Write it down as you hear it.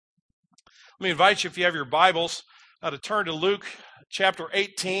Let me invite you, if you have your Bibles, to turn to Luke chapter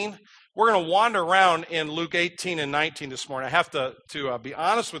 18. We're going to wander around in Luke 18 and 19 this morning. I have to be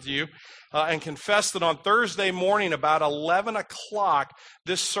honest with you and confess that on Thursday morning about 11 o'clock,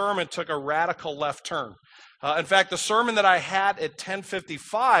 this sermon took a radical left turn. In fact, the sermon that I had at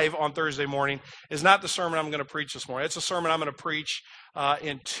 10:55 on Thursday morning is not the sermon I'm going to preach this morning. It's a sermon I'm going to preach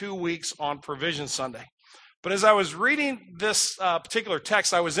in 2 weeks on Provision Sunday. But as I was reading this particular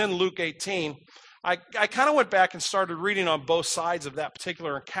text, I was in Luke 18. I kind of went back and started reading on both sides of that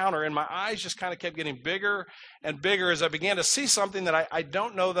particular encounter, and my eyes just kind of kept getting bigger and bigger as I began to see something that I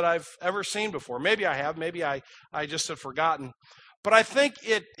don't know that I've ever seen before. Maybe I have, maybe I just have forgotten. But I think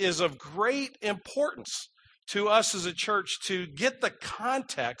it is of great importance to us as a church to get the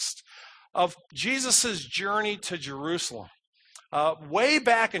context of Jesus' journey to Jerusalem. Way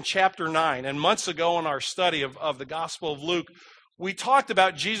back in chapter 9 and months ago in our study of the Gospel of Luke, we talked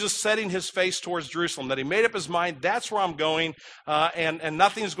about Jesus setting his face towards Jerusalem, that he made up his mind, that's where I'm going, and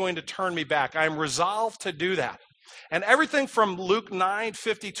nothing's going to turn me back. I'm resolved to do that. And everything from Luke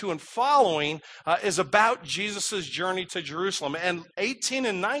 9:52 and following is about Jesus' journey to Jerusalem. And 18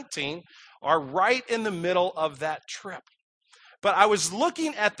 and 19 are right in the middle of that trip. But I was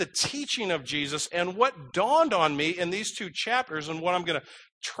looking at the teaching of Jesus, and what dawned on me in these two chapters, and what I'm going to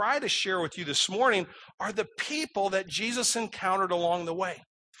try to share with you this morning, are the people that Jesus encountered along the way.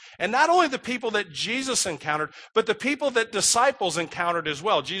 And not only the people that Jesus encountered, but the people that disciples encountered as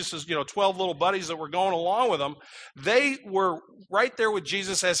well. Jesus' 12 little buddies that were going along with him, they were right there with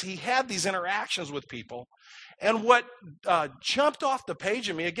Jesus as he had these interactions with people. And what jumped off the page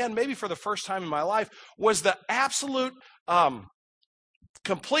at me, again, maybe for the first time in my life, was the absolute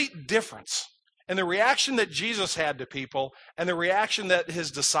complete difference in the reaction that Jesus had to people and the reaction that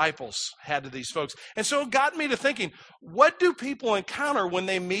his disciples had to these folks. And so it got me to thinking, what do people encounter when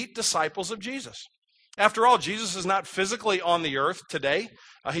they meet disciples of Jesus? After all, Jesus is not physically on the earth today.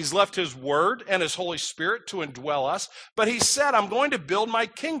 He's left his word and his Holy Spirit to indwell us. But he said, I'm going to build my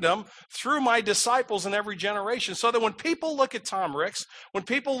kingdom through my disciples in every generation, so that when people look at Tom Ricks, when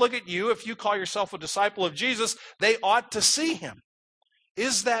people look at you, if you call yourself a disciple of Jesus, they ought to see him.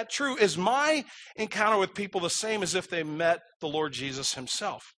 Is that true? Is my encounter with people the same as if they met the Lord Jesus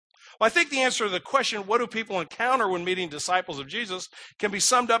himself? Well, I think the answer to the question, what do people encounter when meeting disciples of Jesus, can be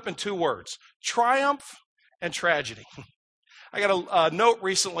summed up in two words: triumph and tragedy. I got a note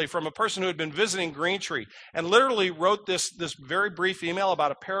recently from a person who had been visiting Green Tree and literally wrote this very brief email,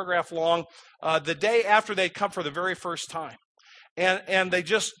 about a paragraph long, the day after they'd come for the very first time. And they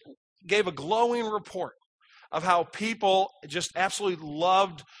just gave a glowing report of how people just absolutely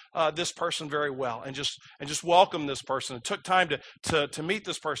loved this person very well, and just welcomed this person, and took time to meet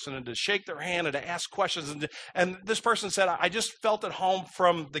this person and to shake their hand and to ask questions. And this person said, I just felt at home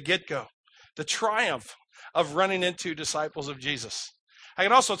from the get-go, the triumph of running into disciples of Jesus. I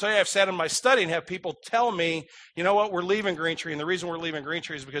can also tell you, I've sat in my study and have people tell me, you know what, we're leaving Green Tree, and the reason we're leaving Green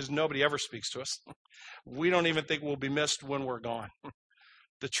Tree is because nobody ever speaks to us. We don't even think we'll be missed when we're gone.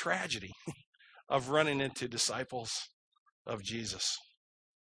 The tragedy of running into disciples of Jesus.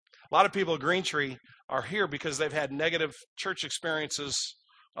 A lot of people at Green Tree are here because they've had negative church experiences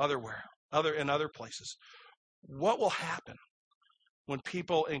in other places. What will happen when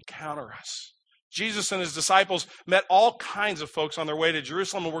people encounter us? Jesus and his disciples met all kinds of folks on their way to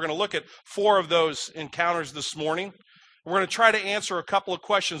Jerusalem, and we're going to look at 4 of those encounters this morning. We're going to try to answer a couple of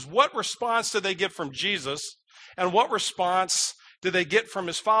questions. What response did they get from Jesus, and what response did they get from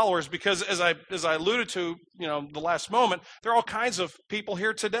his followers? Because as I alluded to, the last moment, there are all kinds of people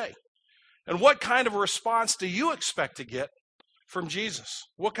here today. And what kind of a response do you expect to get from Jesus?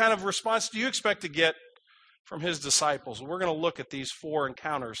 What kind of response do you expect to get from his disciples? We're going to look at these 4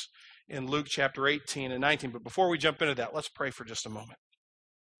 encounters in Luke chapter 18 and 19. But before we jump into that, let's pray for just a moment.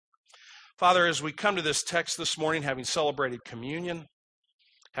 Father, as we come to this text this morning, having celebrated communion,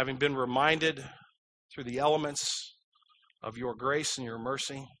 having been reminded through the elements of your grace and your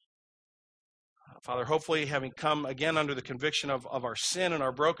mercy, Father, hopefully having come again under the conviction of our sin and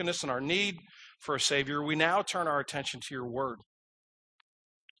our brokenness and our need for a Savior, we now turn our attention to your word.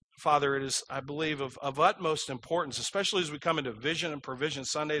 Father, it is, I believe, of utmost importance, especially as we come into Vision and Provision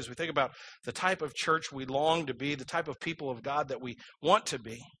Sundays, we think about the type of church we long to be, the type of people of God that we want to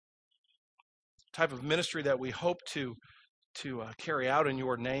be, the type of ministry that we hope to carry out in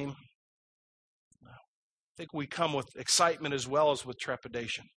your name. I think we come with excitement as well as with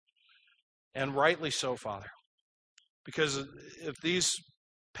trepidation. And rightly so, Father, because if these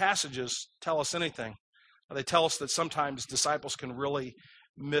passages tell us anything, they tell us that sometimes disciples can really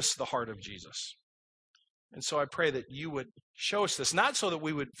miss the heart of Jesus. And so I pray that you would show us this, not so that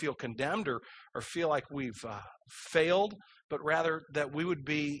we would feel condemned or feel like we've failed, but rather that we would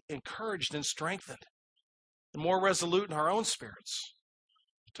be encouraged and strengthened and more resolute in our own spirits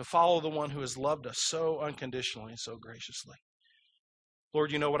to follow the one who has loved us so unconditionally and so graciously.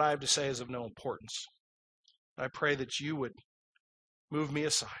 Lord, you know what I have to say is of no importance. I pray that you would move me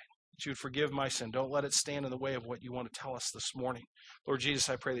aside, that you would forgive my sin. Don't let it stand in the way of what you want to tell us this morning. Lord Jesus,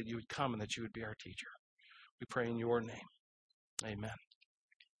 I pray that you would come and that you would be our teacher. We pray in your name. Amen.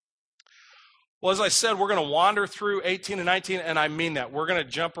 Well, as I said, we're going to wander through 18 and 19, and I mean that. We're going to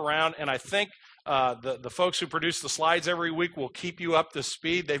jump around, and I think the folks who produce the slides every week will keep you up to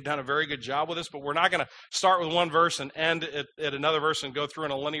speed. They've done a very good job with this, but we're not going to start with one verse and end at another verse and go through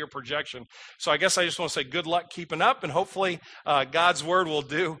in a linear projection. So I guess I just want to say good luck keeping up, and hopefully God's word will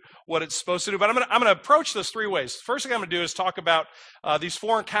do what it's supposed to do. But I'm going to approach this three ways. First thing I'm going to do is talk about these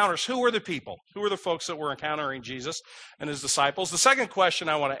four encounters. Who were the people? Who were the folks that were encountering Jesus and his disciples? The second question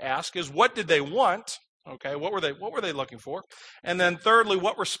I want to ask is, what did they want? Okay, what were they looking for? And then thirdly,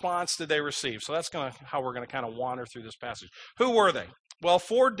 what response did they receive? So that's how we're going to kind of wander through this passage. Who were they? Well,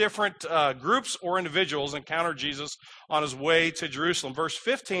 four different groups or individuals encountered Jesus on his way to Jerusalem. Verse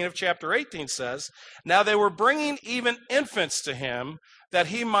 15 of chapter 18 says, "Now they were bringing even infants to him that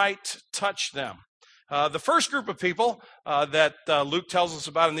he might touch them." The first group of people that Luke tells us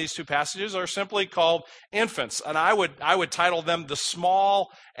about in these two passages are simply called infants, and I would title them the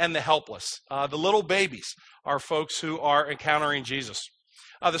small and the helpless. The little babies are folks who are encountering Jesus.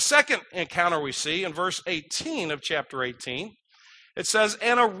 The second encounter we see in verse 18 of chapter 18, it says,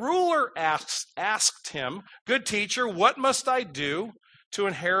 "And a ruler asked him, 'Good teacher, what must I do to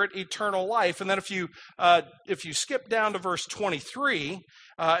inherit eternal life?'" And then if you skip down to verse 23,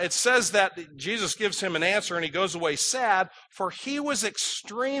 it says that Jesus gives him an answer and he goes away sad, for he was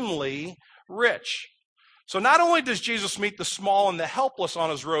extremely rich. So not only does Jesus meet the small and the helpless on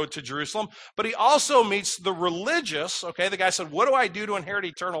his road to Jerusalem, but he also meets the religious. Okay, the guy said, "What do I do to inherit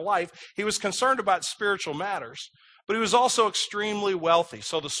eternal life?" He was concerned about spiritual matters, but he was also extremely wealthy.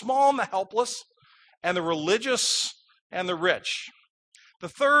 So the small and the helpless, and the religious and the rich. The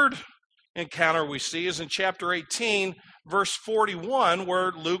third encounter we see is in chapter 18, verse 41,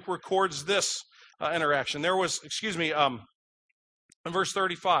 where Luke records this interaction. In verse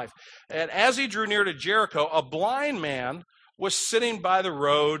 35, "And as he drew near to Jericho, a blind man was sitting by the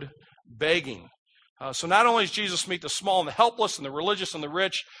road begging." So not only does Jesus meet the small and the helpless and the religious and the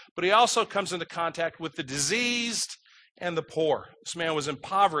rich, but he also comes into contact with the diseased and the poor. This man was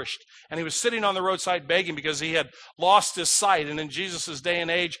impoverished, and he was sitting on the roadside begging because he had lost his sight. And in Jesus' day and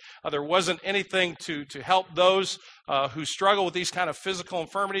age, there wasn't anything to help those who struggle with these kind of physical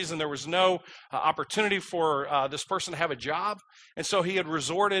infirmities, and there was no opportunity for this person to have a job. And so he had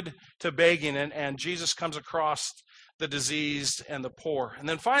resorted to begging, and Jesus comes across the diseased and the poor. And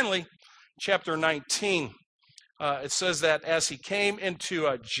then finally, chapter 19, it says that as he came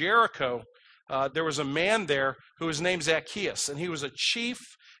into Jericho, there was a man there who was named Zacchaeus, and he was a chief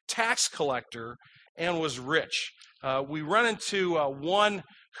tax collector and was rich. We run into one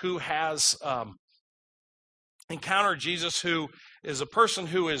who has encountered Jesus, who is a person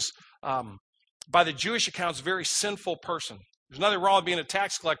who is, by the Jewish accounts, a very sinful person. There's nothing wrong with being a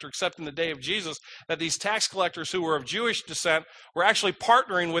tax collector, except in the day of Jesus, that these tax collectors who were of Jewish descent were actually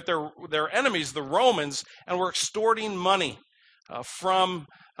partnering with their enemies, the Romans, and were extorting money from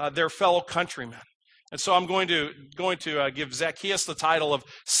their fellow countrymen. And so I'm going to give Zacchaeus the title of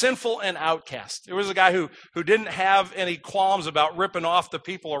sinful and outcast. It was a guy who didn't have any qualms about ripping off the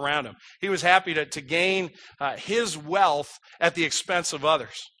people around him. He was happy to gain his wealth at the expense of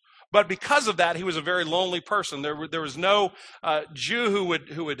others. But because of that, he was a very lonely person. There was no Jew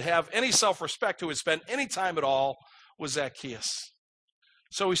who would have any self-respect, who would spend any time at all with Zacchaeus.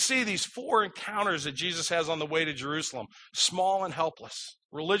 So we see these four encounters that Jesus has on the way to Jerusalem: small and helpless,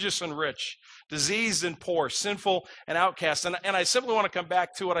 religious and rich, diseased and poor, sinful and outcast. And I simply want to come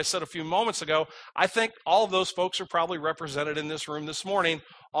back to what I said a few moments ago. I think all of those folks are probably represented in this room this morning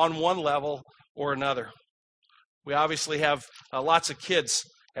on one level or another. We obviously have lots of kids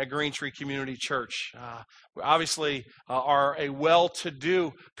at Green Tree Community Church. We obviously are a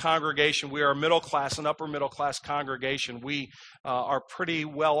well-to-do congregation. We are a middle-class and upper-middle-class congregation. We are pretty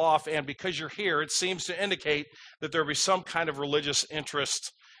well off, and because you're here, it seems to indicate that there will be some kind of religious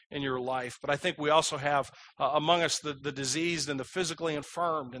interest in your life. But I think we also have among us the diseased and the physically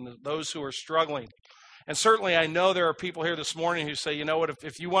infirmed and those who are struggling. And certainly I know there are people here this morning who say, you know what,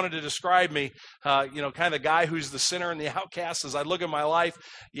 if you wanted to describe me, kind of the guy who's the sinner and the outcast, as I look at my life,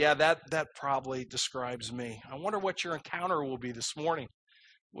 yeah, that probably describes me. I wonder what your encounter will be this morning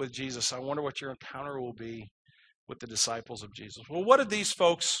with Jesus. I wonder what your encounter will be with the disciples of Jesus. Well, what did these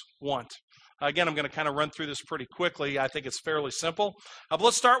folks want? Again, I'm going to kind of run through this pretty quickly. I think it's fairly simple. But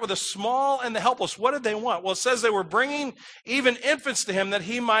let's start with the small and the helpless. What did they want? Well, it says they were bringing even infants to him that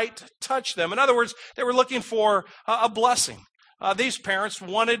he might touch them. In other words, they were looking for a blessing. These parents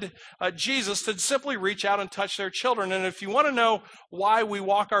wanted Jesus to simply reach out and touch their children. And if you want to know why we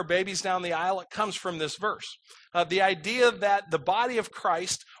walk our babies down the aisle, it comes from this verse. The idea that the body of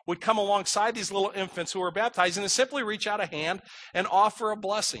Christ would come alongside these little infants who are baptized and simply reach out a hand and offer a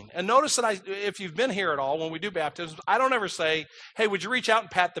blessing. And notice that if you've been here at all, when we do baptisms, I don't ever say, hey, would you reach out and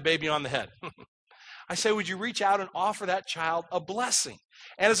pat the baby on the head? I say, would you reach out and offer that child a blessing?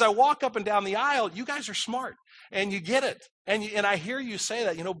 And as I walk up and down the aisle, you guys are smart and you get it. And I hear you say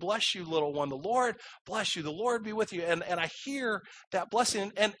that, bless you, little one. The Lord bless you. The Lord be with you. And I hear that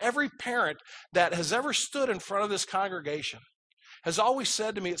blessing. And every parent that has ever stood in front of this congregation has always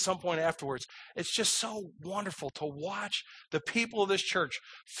said to me at some point afterwards, it's just so wonderful to watch the people of this church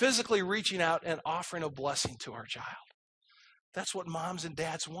physically reaching out and offering a blessing to our child. That's what moms and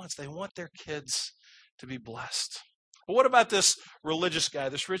dads want. They want their kids to be blessed. Well, what about this religious guy,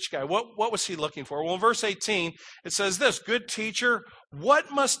 this rich guy? What was he looking for? Well, in verse 18, it says this, good teacher,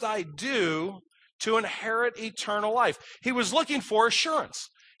 what must I do to inherit eternal life? He was looking for assurance.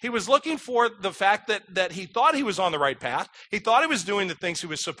 He was looking for the fact that he thought he was on the right path. He thought he was doing the things he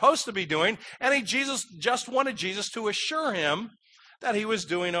was supposed to be doing. And just wanted Jesus to assure him that he was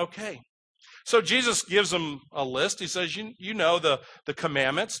doing okay. So Jesus gives him a list. He says, you know the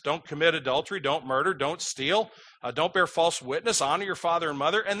commandments. Don't commit adultery. Don't murder. Don't steal. Don't bear false witness. Honor your father and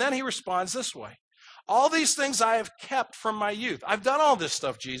mother. And then he responds this way. All these things I have kept from my youth. I've done all this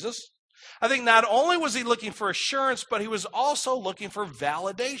stuff, Jesus. I think not only was he looking for assurance, but he was also looking for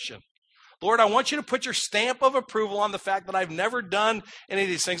validation. Lord, I want you to put your stamp of approval on the fact that I've never done any of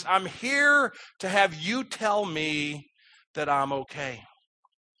these things. I'm here to have you tell me that I'm okay.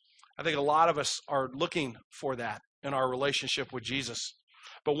 I think a lot of us are looking for that in our relationship with Jesus.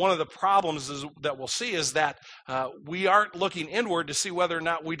 But one of the problems that we'll see is that we aren't looking inward to see whether or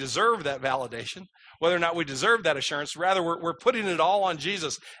not we deserve that validation, whether or not we deserve that assurance. Rather, we're putting it all on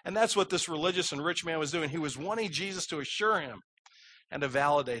Jesus. And that's what this religious and rich man was doing. He was wanting Jesus to assure him and to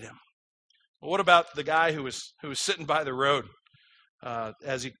validate him. Well, what about the guy who was sitting by the road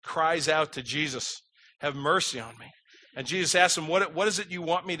as he cries out to Jesus, have mercy on me? And Jesus asked him, what is it you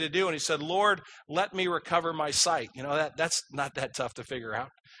want me to do? And he said, Lord, let me recover my sight. That's not that tough to figure out.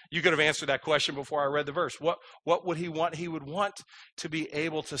 You could have answered that question before I read the verse. What would he want? He would want to be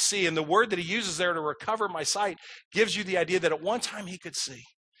able to see. And the word that he uses there, to recover my sight, gives you the idea that at one time he could see.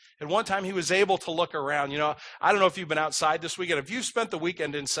 At one time he was able to look around. I don't know if you've been outside this weekend. If you spent the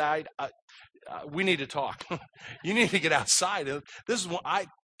weekend inside, we need to talk. You need to get outside. This is what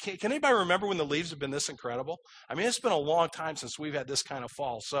Can anybody remember when the leaves have been this incredible? I mean, it's been a long time since we've had this kind of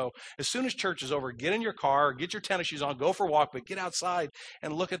fall. So as soon as church is over, get in your car, get your tennis shoes on, go for a walk, but get outside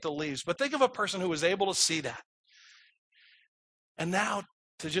and look at the leaves. But think of a person who was able to see that. And now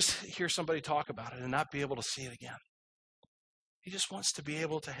to just hear somebody talk about it and not be able to see it again. He just wants to be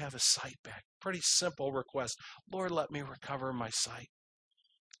able to have his sight back. Pretty simple request. Lord, let me recover my sight.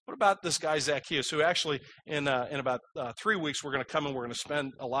 What about this guy Zacchaeus, who actually in about 3 weeks we're going to come and we're going to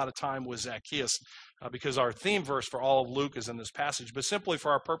spend a lot of time with Zacchaeus because our theme verse for all of Luke is in this passage. But simply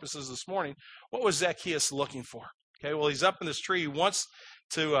for our purposes this morning, what was Zacchaeus looking for? Okay, well, he's up in this tree. He wants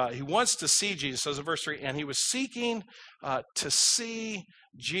to see Jesus, says in verse 3, and he was seeking to see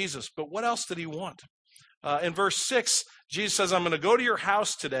Jesus. But what else did he want? In verse 6, Jesus says, I'm going to go to your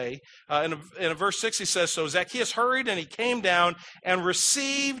house today. In verse 6, he says, so Zacchaeus hurried and he came down and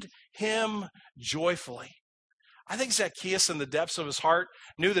received him joyfully. I think Zacchaeus in the depths of his heart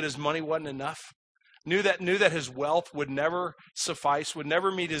knew that his money wasn't enough, knew that his wealth would never suffice, would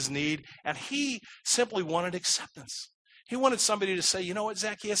never meet his need, and he simply wanted acceptance. He wanted somebody to say, you know what,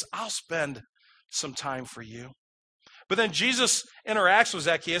 Zacchaeus, I'll spend some time for you. But then Jesus interacts with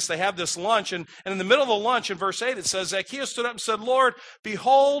Zacchaeus. They have this lunch. And in the middle of the lunch, in verse 8, it says, Zacchaeus stood up and said, Lord,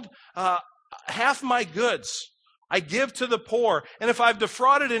 behold, half my goods I give to the poor. And if I've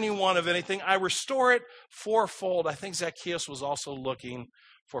defrauded anyone of anything, I restore it fourfold. I think Zacchaeus was also looking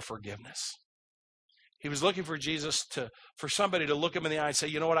for forgiveness. He was looking for Jesus for somebody to look him in the eye and say,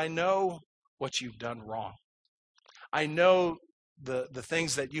 you know what, I know what you've done wrong. I know the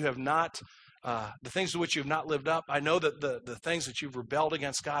things that you have not the things to which you've not lived up. I know that the things that you've rebelled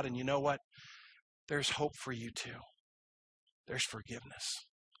against God, and you know what? There's hope for you too. There's forgiveness.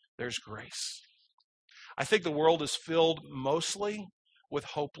 There's grace. I think the world is filled mostly with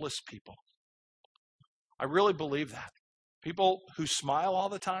hopeless people. I really believe that. people who smile all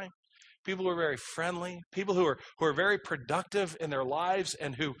the time, people who are very friendly, people who are very productive in their lives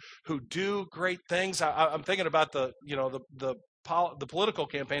and who do great things. I'm thinking about the political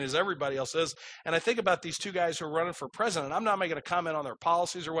campaign as everybody else is, and I think about these two guys who are running for president. I'm not making a comment on their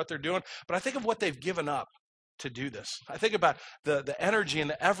policies or what they're doing, but I think of what they've given up to do this. I think about the energy and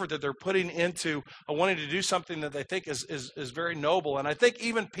the effort that they're putting into wanting to do something that they think is very noble. And I think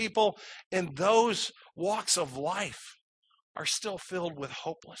even people in those walks of life are still filled with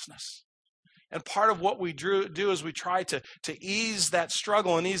hopelessness. And part of what we do is we try to ease that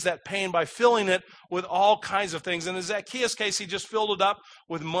struggle and ease that pain by filling it with all kinds of things. And in Zacchaeus' case, he just filled it up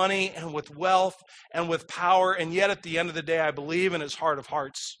with money and with wealth and with power. And yet at the end of the day, I believe in his heart of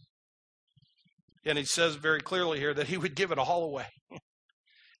hearts, and he says very clearly here that he would give it all away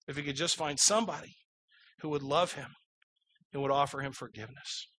if he could just find somebody who would love him and would offer him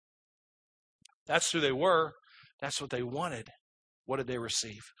forgiveness. That's who they were. That's what they wanted. What did they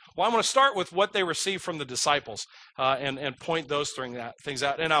receive? Well, I'm going to start with what they received from the disciples and point those things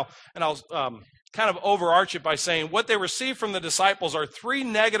out. And I'll kind of overarch it by saying what they received from the disciples are 3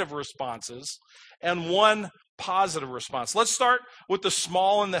 negative responses and 1 positive response. Let's start with the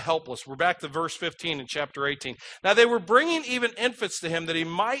small and the helpless. We're back to verse 15 in chapter 18. Now they were bringing even infants to him that he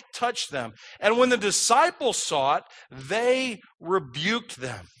might touch them. And when the disciples saw it, they rebuked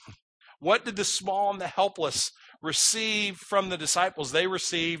them. What did the small and the helpless receive from the disciples? They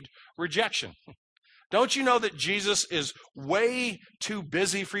received rejection. Don't you know that Jesus is way too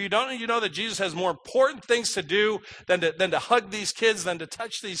busy for you? Don't you know that Jesus has more important things to do than to hug these kids, than to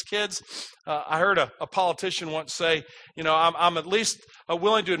touch these kids? I heard a politician once say, I'm at least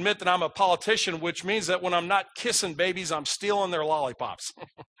willing to admit that I'm a politician, which means that when I'm not kissing babies, I'm stealing their lollipops.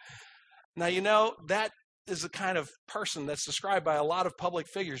 Now, that is the kind of person that's described by a lot of public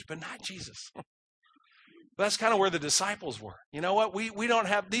figures, but not Jesus. That's kind of where the disciples were. You know what? We don't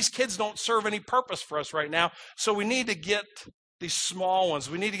have, these kids don't serve any purpose for us right now, so we need to get these small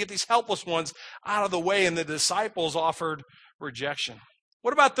ones. We need to get these helpless ones out of the way, and the disciples offered rejection.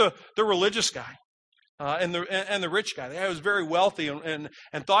 What about the religious guy and the rich guy? The guy who was very wealthy and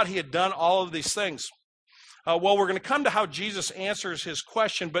thought he had done all of these things. Well, we're going to come to how Jesus answers his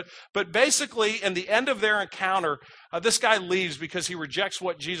question, but basically, in the end of their encounter, this guy leaves because he rejects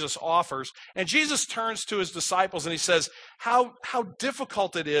what Jesus offers, and Jesus turns to his disciples and he says, how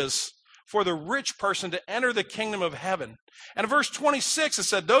difficult it is for the rich person to enter the kingdom of heaven. And in verse 26, it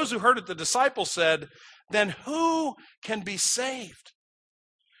said, those who heard it, the disciples said, then who can be saved?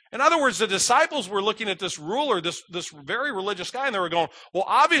 In other words, the disciples were looking at this ruler, this very religious guy, and they were going, well,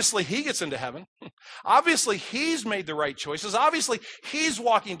 obviously he gets into heaven. Obviously he's made the right choices. Obviously he's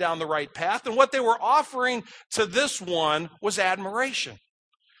walking down the right path. And what they were offering to this one was admiration.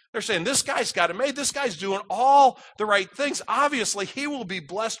 They're saying, this guy's got it made. This guy's doing all the right things. Obviously he will be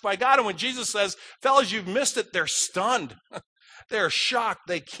blessed by God. And when Jesus says, fellas, you've missed it, they're stunned. They're shocked.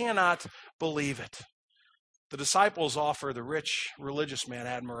 They cannot believe it. The disciples offer the rich religious man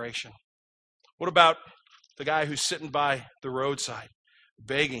admiration. What about the guy who's sitting by the roadside,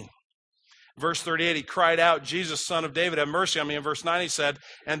 begging? Verse 38, he cried out, Jesus, son of David, have mercy on me. In verse 9, he said,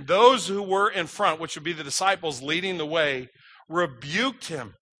 and those who were in front, which would be the disciples leading the way, rebuked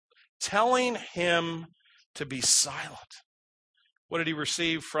him, telling him to be silent. What did he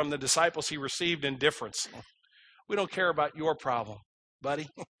receive from the disciples? He received indifference. We don't care about your problem, buddy.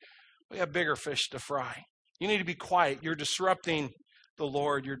 We have bigger fish to fry. You need to be quiet. You're disrupting the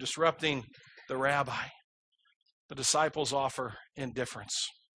Lord. You're disrupting the rabbi. The disciples offer indifference.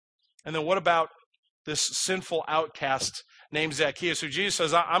 And then what about this sinful outcast named Zacchaeus, who Jesus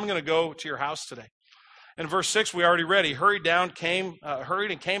says, I'm going to go to your house today. In verse 6, we already read, he hurried and came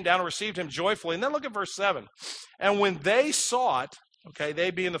down and received him joyfully. And then look at verse 7. And when they saw it, okay, they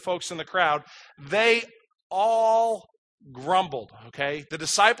being the folks in the crowd, they all grumbled, okay? The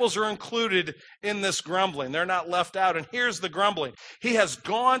disciples are included in this grumbling. They're not left out. And here's the grumbling. He has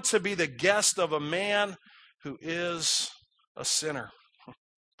gone to be the guest of a man who is a sinner.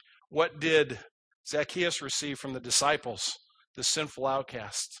 What did Zacchaeus receive from the disciples, the sinful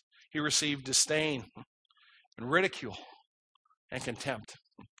outcast? He received disdain and ridicule and contempt.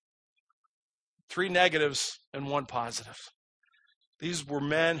 3 negatives and 1 positive. These were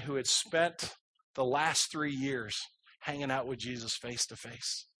men who had spent the last 3 years hanging out with Jesus face to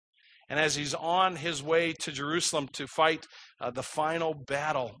face. And as he's on his way to Jerusalem to fight the final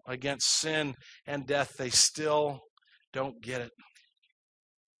battle against sin and death, they still don't get it.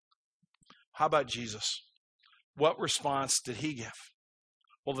 How about Jesus? What response did he give?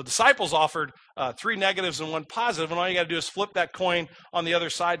 Well, the disciples offered 3 negatives and 1 positive, and all you got to do is flip that coin on the other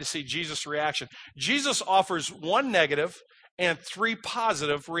side to see Jesus' reaction. Jesus offers 1 negative and 3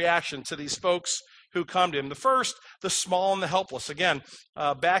 positive reaction to these folks who come to him. The first, the small and the helpless. Again,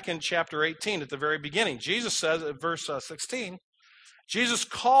 back in chapter 18 at the very beginning, Jesus says at verse 16, Jesus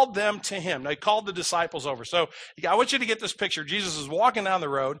called them to him. Now, he called the disciples over. So I want you to get this picture. Jesus is walking down the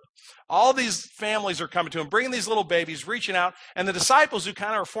road. All these families are coming to him, bringing these little babies, reaching out. And the disciples who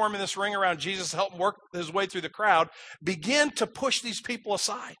kind of are forming this ring around Jesus to help him work his way through the crowd begin to push these people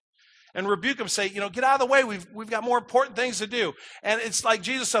aside and rebuke them, say, get out of the way. We've got more important things to do. And it's like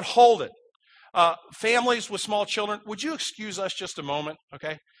Jesus said, hold it. Families with small children, would you excuse us just a moment,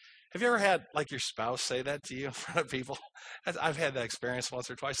 okay? Have you ever had, your spouse say that to you in front of people? I've had that experience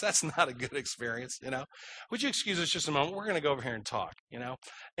once or twice. That's not a good experience, Would you excuse us just a moment? We're going to go over here and talk,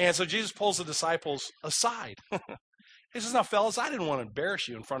 And so Jesus pulls the disciples aside. He says, now, fellas, I didn't want to embarrass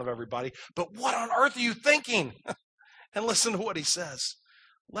you in front of everybody, but what on earth are you thinking? And listen to what he says.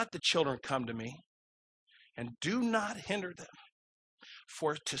 Let the children come to me, and do not hinder them.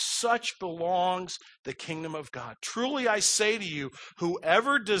 For to such belongs the kingdom of God. Truly I say to you,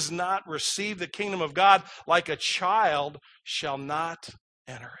 whoever does not receive the kingdom of God like a child shall not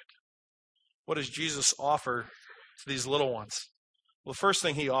enter it. What does Jesus offer to these little ones? Well, the first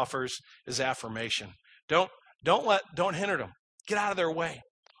thing he offers is affirmation. Don't hinder them. Get out of their way.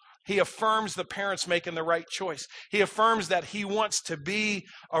 He affirms the parents making the right choice. He affirms that he wants to be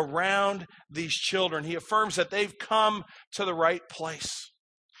around these children. He affirms that they've come to the right place.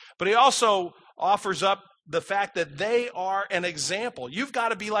 But he also offers up the fact that they are an example. You've got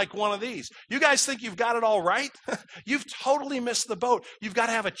to be like one of these. You guys think you've got it all right? You've totally missed the boat. You've got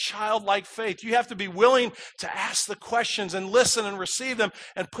to have a childlike faith. You have to be willing to ask the questions and listen and receive them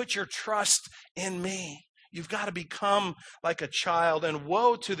and put your trust in me. You've got to become like a child. And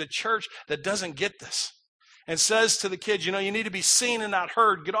woe to the church that doesn't get this and says to the kids, you need to be seen and not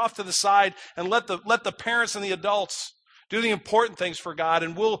heard. Get off to the side and let the parents and the adults do the important things for God,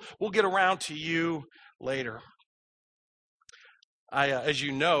 and we'll get around to you later. As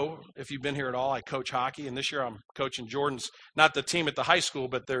you know, if you've been here at all, I coach hockey, and this year I'm coaching Jordan's, not the team at the high school,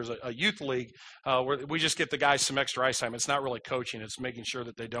 but there's a youth league where we just get the guys some extra ice time. It's not really coaching. It's making sure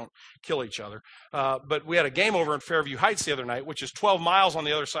that they don't kill each other. But we had a game over in Fairview Heights the other night, which is 12 miles on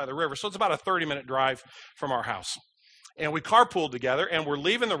the other side of the river, so it's about a 30-minute drive from our house. And we carpooled together, and we're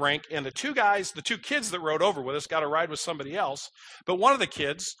leaving the rink, and the two kids that rode over with us got a ride with somebody else. But one of the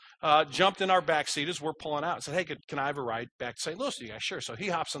kids jumped in our back seat as we're pulling out and said, hey, can I have a ride back to St. Louis with you guys? Sure. So he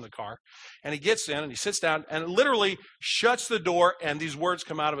hops in the car, and he gets in, and he sits down, and literally shuts the door, and these words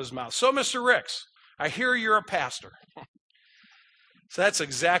come out of his mouth. So, Mr. Ricks, I hear you're a pastor. So that's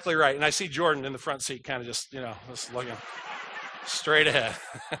exactly right. And I see Jordan in the front seat kind of just looking straight ahead.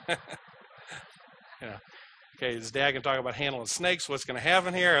 Okay, his dad can talk about handling snakes. What's going to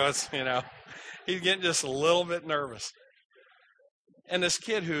happen here? He's getting just a little bit nervous. And this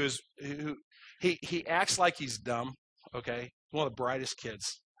kid who acts like he's dumb, okay, one of the brightest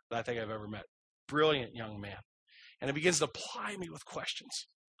kids that I think I've ever met. Brilliant young man. And he begins to ply me with questions.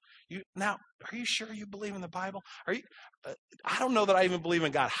 Now, are you sure you believe in the Bible? I don't know that I even believe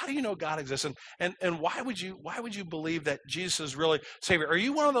in God. How do you know God exists? And why would you believe that Jesus is really Savior? Are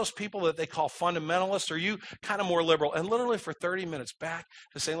you one of those people that they call fundamentalists? Or are you kind of more liberal? And literally for 30 minutes back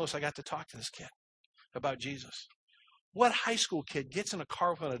to St. Louis, I got to talk to this kid about Jesus. What high school kid gets in a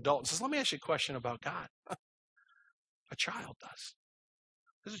car with an adult and says, let me ask you a question about God? A child does.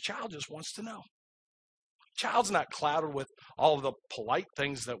 Because a child just wants to know. Child's not clouded with all of the polite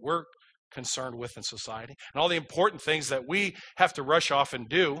things that we're concerned with in society and all the important things that we have to rush off and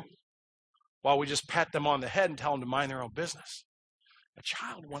do while we just pat them on the head and tell them to mind their own business. A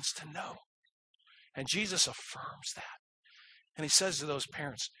child wants to know. And Jesus affirms that. And he says to those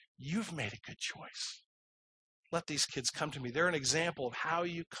parents, you've made a good choice. Let these kids come to me. They're an example of how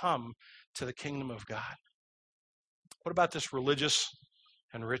you come to the kingdom of God. What about this religious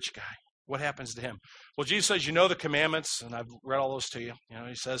and rich guy? What happens to him? Well, Jesus says, you know the commandments, and I've read all those to you.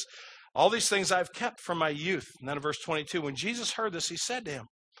 He says, all these things I've kept from my youth. And then in verse 22, when Jesus heard this, he said to him,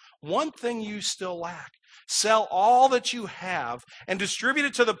 one thing you still lack. Sell all that you have and distribute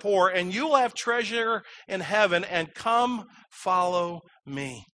it to the poor, and you'll have treasure in heaven, and come follow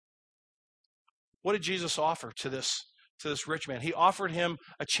me. What did Jesus offer to this rich man? He offered him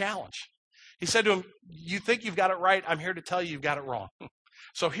a challenge. He said to him, you think you've got it right? I'm here to tell you you've got it wrong.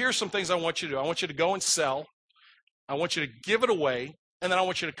 So here's some things I want you to do. I want you to go and sell. I want you to give it away. And then I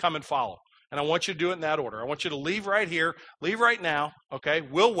want you to come and follow. And I want you to do it in that order. I want you to leave right here, leave right now, okay?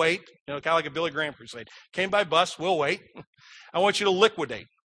 We'll wait, kind of like a Billy Graham crusade. Came by bus, we'll wait. I want you to liquidate.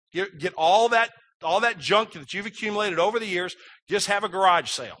 Get all that junk that you've accumulated over the years, just have a garage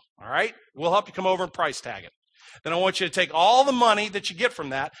sale, all right? We'll help you come over and price tag it. Then I want you to take all the money that you get from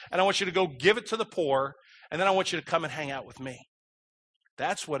that, and I want you to go give it to the poor, and then I want you to come and hang out with me.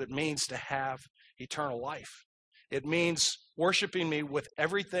 That's what it means to have eternal life. It means worshiping me with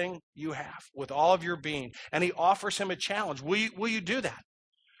everything you have, with all of your being. And he offers him a challenge. Will you do that?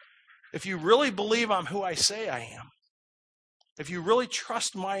 If you really believe I'm who I say I am, if you really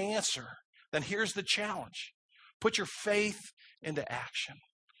trust my answer, then here's the challenge. Put your faith into action.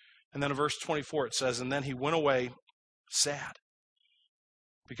 And then in verse 24 it says, and then he went away sad.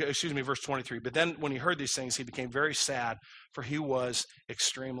 Verse 23. But then when he heard these things, he became very sad, for he was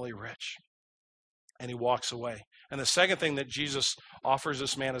extremely rich. And he walks away. And the second thing that Jesus offers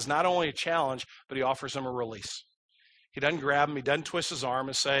this man is not only a challenge, but he offers him a release. He doesn't grab him. He doesn't twist his arm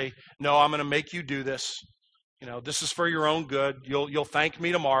and say, no, I'm going to make you do this. This is for your own good. You'll thank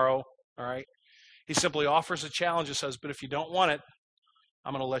me tomorrow. All right. He simply offers a challenge and says, but if you don't want it,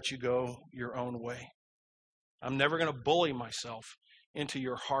 I'm going to let you go your own way. I'm never going to bully myself into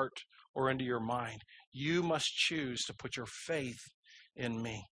your heart or into your mind. You must choose to put your faith in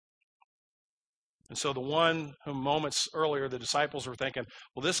me. And so the one whom moments earlier the disciples were thinking,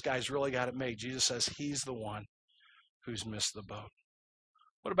 well, this guy's really got it made. Jesus says he's the one who's missed the boat.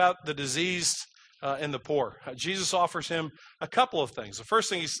 What about the diseased and the poor? Jesus offers him a couple of things. The first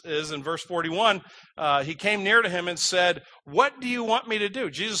thing is in verse 41, he came near to him and said, what do you want me to do?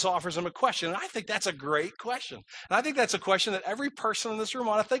 Jesus offers him a question. And I think that's a great question. And I think that's a question that every person in this room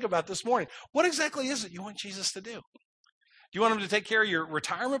ought to think about this morning. What exactly is it you want Jesus to do? Do you want him to take care of your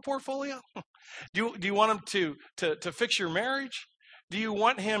retirement portfolio? Do you want him to fix your marriage? Do you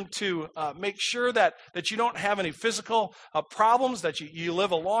want him to make sure that you don't have any physical problems, that you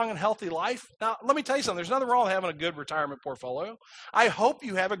live a long and healthy life? Now, let me tell you something. There's nothing wrong with having a good retirement portfolio. I hope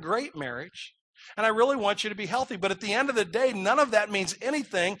you have a great marriage, and I really want you to be healthy. But at the end of the day, none of that means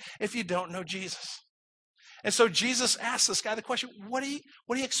anything if you don't know Jesus. And so Jesus asked this guy the question, what are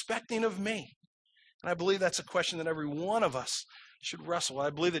you expecting of me? And I believe that's a question that every one of us should wrestle with.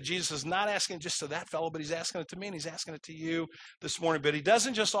 I believe that Jesus is not asking it just to that fellow, but he's asking it to me, and he's asking it to you this morning. But he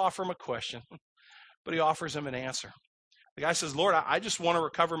doesn't just offer him a question, but he offers him an answer. The guy says, Lord, I just want to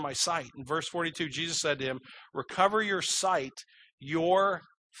recover my sight. In verse 42, Jesus said to him, recover your sight, your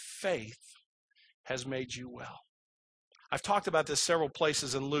faith has made you well. I've talked about this several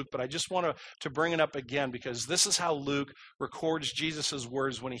places in Luke, but I just want to bring it up again because this is how Luke records Jesus'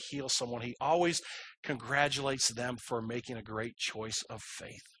 words when he heals someone. He always congratulates them for making a great choice of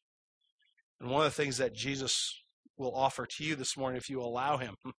faith. And one of the things that Jesus will offer to you this morning, if you allow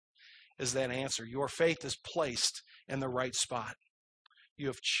him, is that answer. Your faith is placed in the right spot. You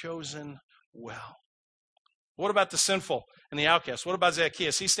have chosen well. What about the sinful and the outcast? What about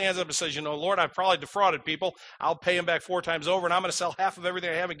Zacchaeus? He stands up and says, Lord, I've probably defrauded people. I'll pay him back 4 times over, and I'm going to sell half of everything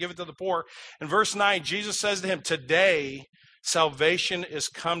I have and give it to the poor. In verse 9, Jesus says to him, today salvation is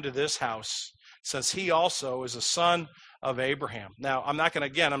come to this house, since he also is a son of Abraham. Now, I'm not going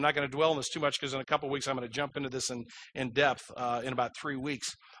to dwell on this too much because in a couple of weeks I'm going to jump into this in depth in about 3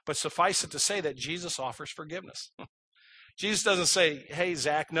 weeks. But suffice it to say that Jesus offers forgiveness. Jesus doesn't say, hey,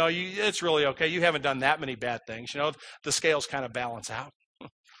 Zach, no, it's really okay. You haven't done that many bad things. The scales kind of balance out.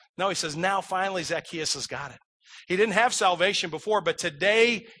 No, he says, now finally Zacchaeus has got it. He didn't have salvation before, but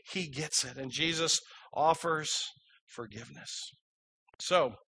today he gets it. And Jesus offers forgiveness.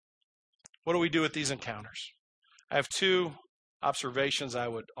 So, what do we do with these encounters? I have 2 observations I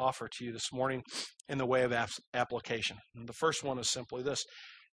would offer to you this morning in the way of application. And the first one is simply this.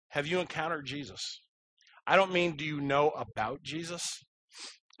 Have you encountered Jesus? I don't mean do you know about Jesus?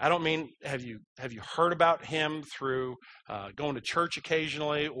 I don't mean have you heard about him through going to church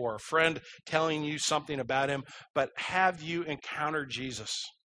occasionally or a friend telling you something about him, but have you encountered Jesus?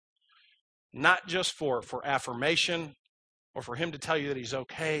 Not just for affirmation or for him to tell you that he's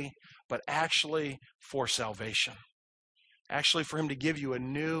okay, but actually for salvation. Actually for him to give you a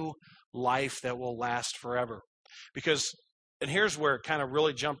new life that will last forever. And here's where it kind of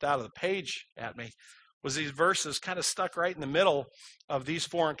really jumped out of the page at me, was these verses kind of stuck right in the middle of these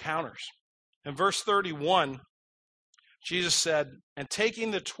 4 encounters. In verse 31, Jesus said, and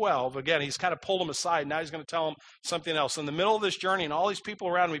taking the 12, again, he's kind of pulled them aside. Now he's going to tell them something else. In the middle of this journey and all these people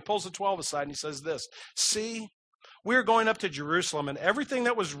around him, he pulls the 12 aside and he says this, see, we are going up to Jerusalem, and everything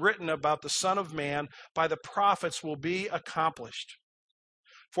that was written about the Son of Man by the prophets will be accomplished.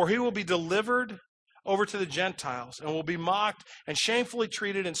 For he will be delivered over to the Gentiles and will be mocked and shamefully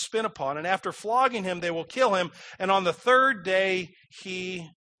treated and spit upon. And after flogging him, they will kill him. And on the third day, he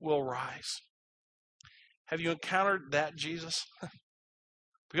will rise. Have you encountered that Jesus?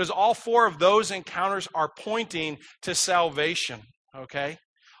 Because all four of those encounters are pointing to salvation, okay?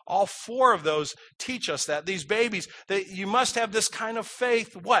 All four of those teach us that. These babies, that you must have this kind of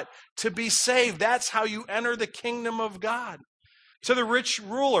faith, what? To be saved. That's how you enter the kingdom of God. To the rich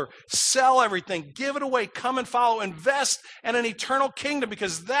ruler, sell everything, give it away, come and follow, invest in an eternal kingdom,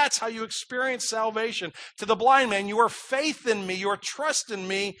 because that's how you experience salvation. To the blind man, your faith in me, your trust in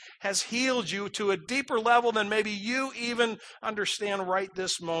me has healed you to a deeper level than maybe you even understand right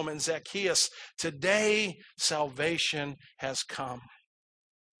this moment. Zacchaeus, today salvation has come.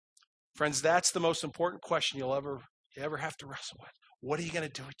 Friends, that's the most important question you ever have to wrestle with. What are you going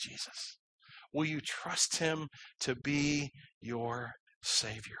to do with Jesus? Will you trust him to be your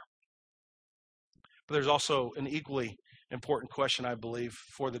Savior? But there's also an equally important question, I believe,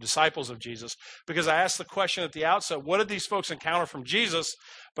 for the disciples of Jesus, because I asked the question at the outset, what did these folks encounter from Jesus?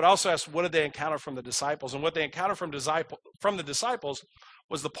 But I also asked, what did they encounter from the disciples? And what they encountered from the disciples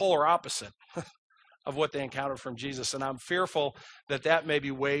was the polar opposite of what they encountered from Jesus. And I'm fearful that that may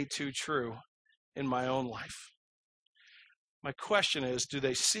be way too true in my own life. My question is, do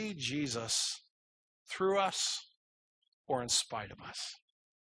they see Jesus through us or in spite of us?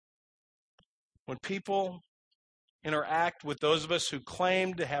 When people interact with those of us who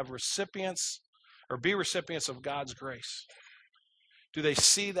claim to have recipients or be recipients of God's grace, do they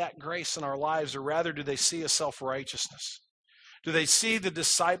see that grace in our lives, or rather do they see a self-righteousness? Do they see the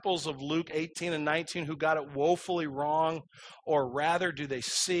disciples of Luke 18 and 19 who got it woefully wrong? Or rather, do they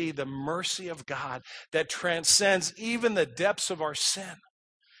see the mercy of God that transcends even the depths of our sin,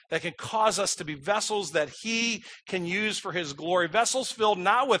 that can cause us to be vessels that he can use for his glory? Vessels filled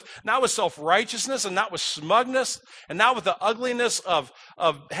not with self-righteousness and not with smugness and not with the ugliness of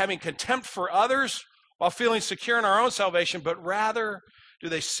having contempt for others while feeling secure in our own salvation, but rather do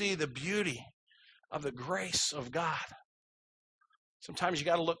they see the beauty of the grace of God? Sometimes you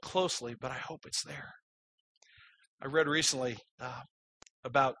got to look closely, but I hope it's there. I read recently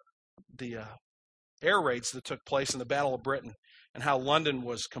about the air raids that took place in the Battle of Britain and how London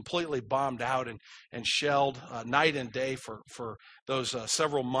was completely bombed out and shelled night and day for those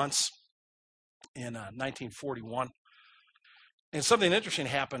several months in 1941. And something interesting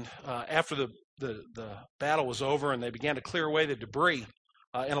happened after the battle was over and they began to clear away the debris.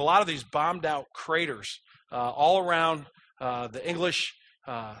 In a lot of these bombed out craters all around the English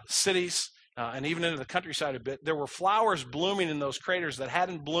cities and even into the countryside a bit, there were flowers blooming in those craters that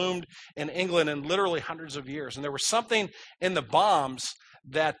hadn't bloomed in England in literally hundreds of years. And there was something in the bombs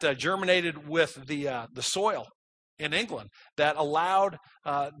that germinated with the soil in England that allowed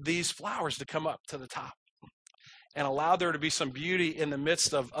these flowers to come up to the top and allowed there to be some beauty in the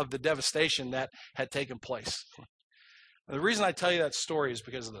midst of the devastation that had taken place. And the reason I tell you that story is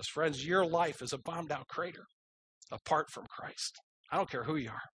because of this. Friends, your life is a bombed out crater apart from Christ. I don't care who you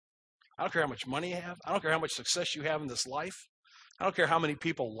are. I don't care how much money you have. I don't care how much success you have in this life. I don't care how many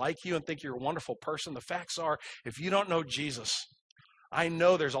people like you and think you're a wonderful person. The facts are, if you don't know Jesus, I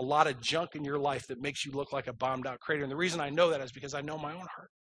know there's a lot of junk in your life that makes you look like a bombed out crater. And the reason I know that is because I know my own heart.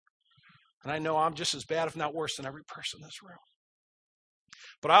 And I know I'm just as bad, if not worse, than every person in this room.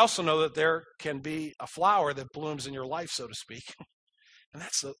 But I also know that there can be a flower that blooms in your life, so to speak. And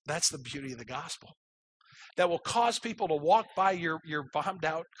that's the beauty of the gospel. That will cause people to walk by your bombed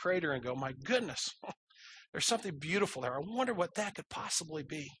out crater and go, my goodness, there's something beautiful there. I wonder what that could possibly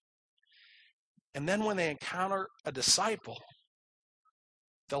be. And then when they encounter a disciple,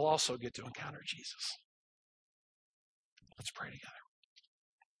 they'll also get to encounter Jesus. Let's pray together.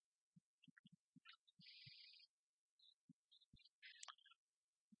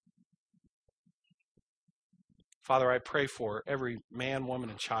 Father, I pray for every man, woman,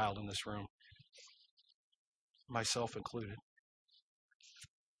 and child in this room, myself included.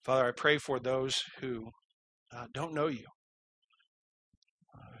 Father, I pray for those who don't know you,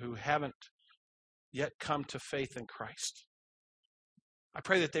 who haven't yet come to faith in Christ. I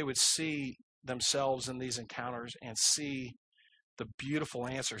pray that they would see themselves in these encounters and see the beautiful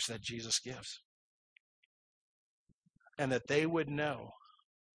answers that Jesus gives. And that they would know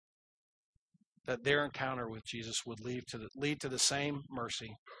that their encounter with Jesus would lead to the same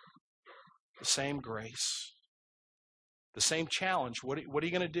mercy, the same grace, the same challenge. What are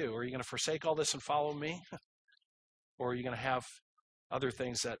you going to do? Are you going to forsake all this and follow me? Or are you going to have other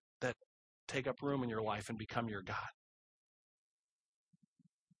things that take up room in your life and become your God?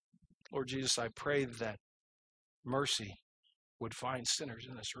 Lord Jesus, I pray that mercy would find sinners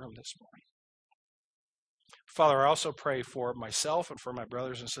in this room this morning. Father, I also pray for myself and for my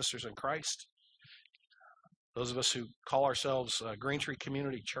brothers and sisters in Christ, those of us who call ourselves Green Tree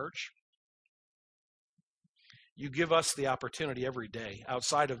Community Church. You give us the opportunity every day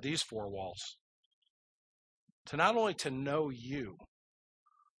outside of these four walls to not only to know you,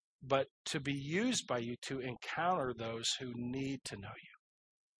 but to be used by you to encounter those who need to know you.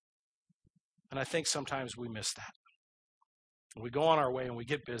 And I think sometimes we miss that. We go on our way and we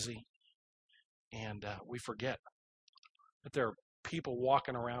get busy, and we forget that there are people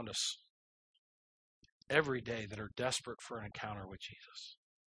walking around us every day that are desperate for an encounter with Jesus.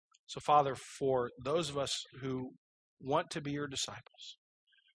 So, Father, for those of us who want to be your disciples,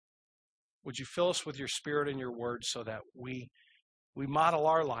 would you fill us with your Spirit and your word so that we model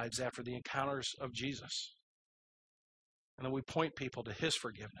our lives after the encounters of Jesus, and that we point people to his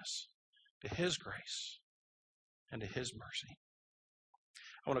forgiveness, to his grace, and to his mercy.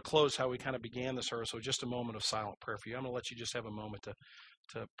 I want to close how we kind of began the service with just a moment of silent prayer for you. I'm going to let you just have a moment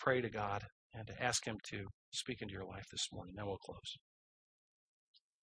to pray to God and to ask him to speak into your life this morning. Then we'll close.